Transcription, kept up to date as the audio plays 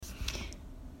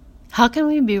How can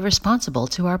we be responsible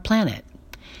to our planet?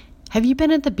 Have you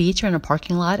been at the beach or in a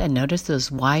parking lot and noticed those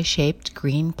Y-shaped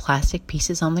green plastic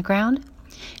pieces on the ground?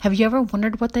 Have you ever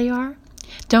wondered what they are?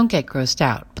 Don't get grossed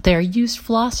out, but they are used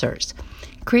flossers.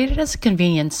 Created as a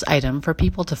convenience item for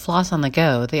people to floss on the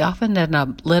go, they often end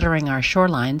up littering our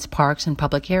shorelines, parks, and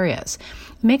public areas.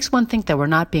 It makes one think that we're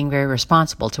not being very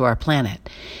responsible to our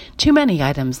planet. Too many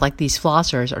items like these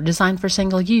flossers are designed for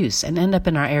single use and end up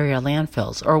in our area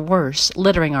landfills, or worse,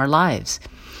 littering our lives.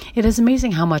 It is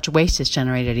amazing how much waste is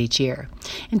generated each year.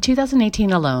 In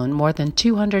 2018 alone, more than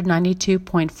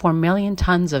 292.4 million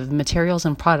tons of materials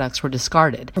and products were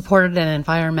discarded, reported an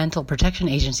Environmental Protection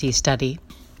Agency study.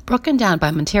 Broken down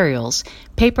by materials,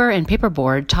 paper and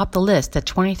paperboard top the list at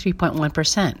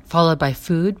 23.1%, followed by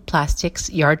food,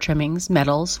 plastics, yard trimmings,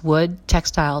 metals, wood,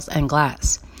 textiles, and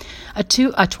glass. A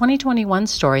 2021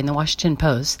 story in the Washington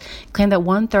Post claimed that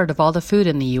 1/3 of all the food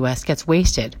in the U.S. gets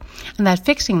wasted, and that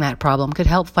fixing that problem could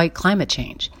help fight climate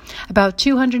change. About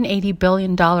 $280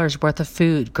 billion worth of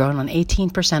food grown on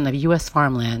 18% of U.S.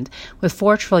 farmland with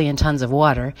 4 trillion tons of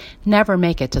water never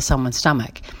make it to someone's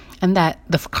stomach, and that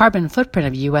the carbon footprint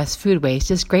of U.S. food waste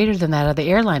is greater than that of the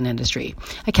airline industry,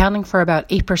 accounting for about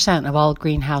 8% of all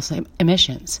greenhouse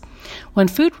emissions. When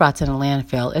food rots in a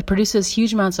landfill, it produces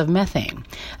huge amounts of methane,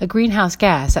 a greenhouse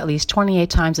gas at least 28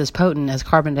 times as potent as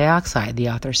carbon dioxide, the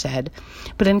author said.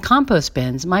 But in compost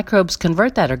bins, microbes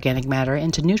convert that organic matter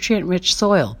into nutrient-rich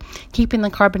soil, keeping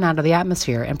the carbon out of the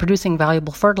atmosphere and producing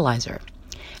valuable fertilizer.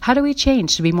 How do we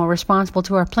change to be more responsible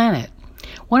to our planet?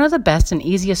 One of the best and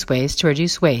easiest ways to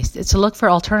reduce waste is to look for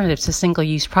alternatives to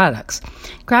single-use products.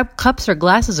 Grab cups or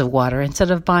glasses of water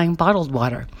instead of buying bottled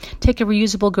water. Take a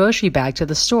reusable grocery bag to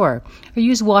the store, or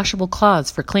use washable cloths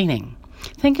for cleaning.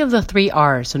 Think of the 3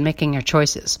 R's when making your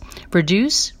choices: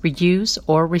 reduce, reuse,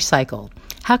 or recycle.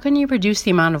 How can you reduce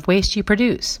the amount of waste you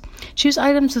produce? Choose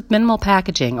items with minimal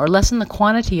packaging or lessen the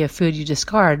quantity of food you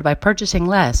discard by purchasing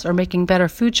less or making better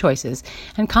food choices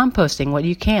and composting what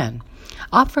you can.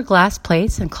 Opt for glass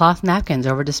plates and cloth napkins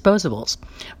over disposables.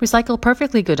 Recycle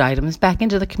perfectly good items back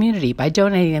into the community by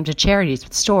donating them to charities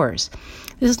with stores.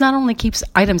 This not only keeps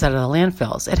items out of the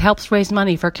landfills, it helps raise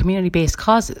money for community-based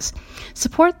causes.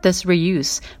 Support this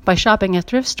reuse by shopping at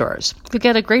thrift stores. You'll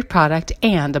get a great product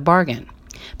and a bargain.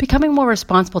 Becoming more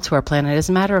responsible to our planet is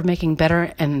a matter of making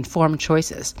better and informed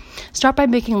choices. Start by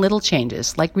making little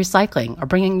changes, like recycling or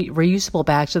bringing reusable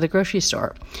bags to the grocery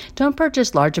store. Don't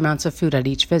purchase large amounts of food at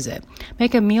each visit.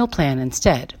 Make a meal plan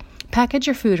instead. Package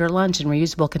your food or lunch in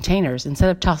reusable containers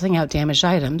instead of tossing out damaged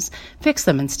items. Fix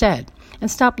them instead. And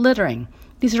stop littering.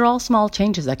 These are all small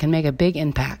changes that can make a big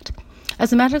impact.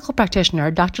 As a medical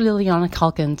practitioner, Dr. Liliana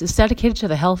Calkins is dedicated to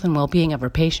the health and well-being of her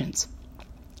patients.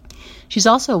 She's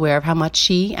also aware of how much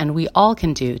she and we all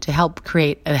can do to help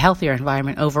create a healthier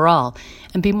environment overall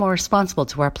and be more responsible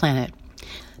to our planet.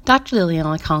 Dr.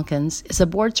 Liliana Calkins is a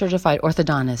board-certified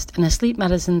orthodontist and a sleep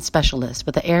medicine specialist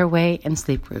with the Airway and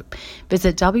Sleep Group.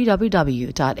 Visit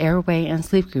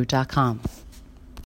www.airwayandsleepgroup.com.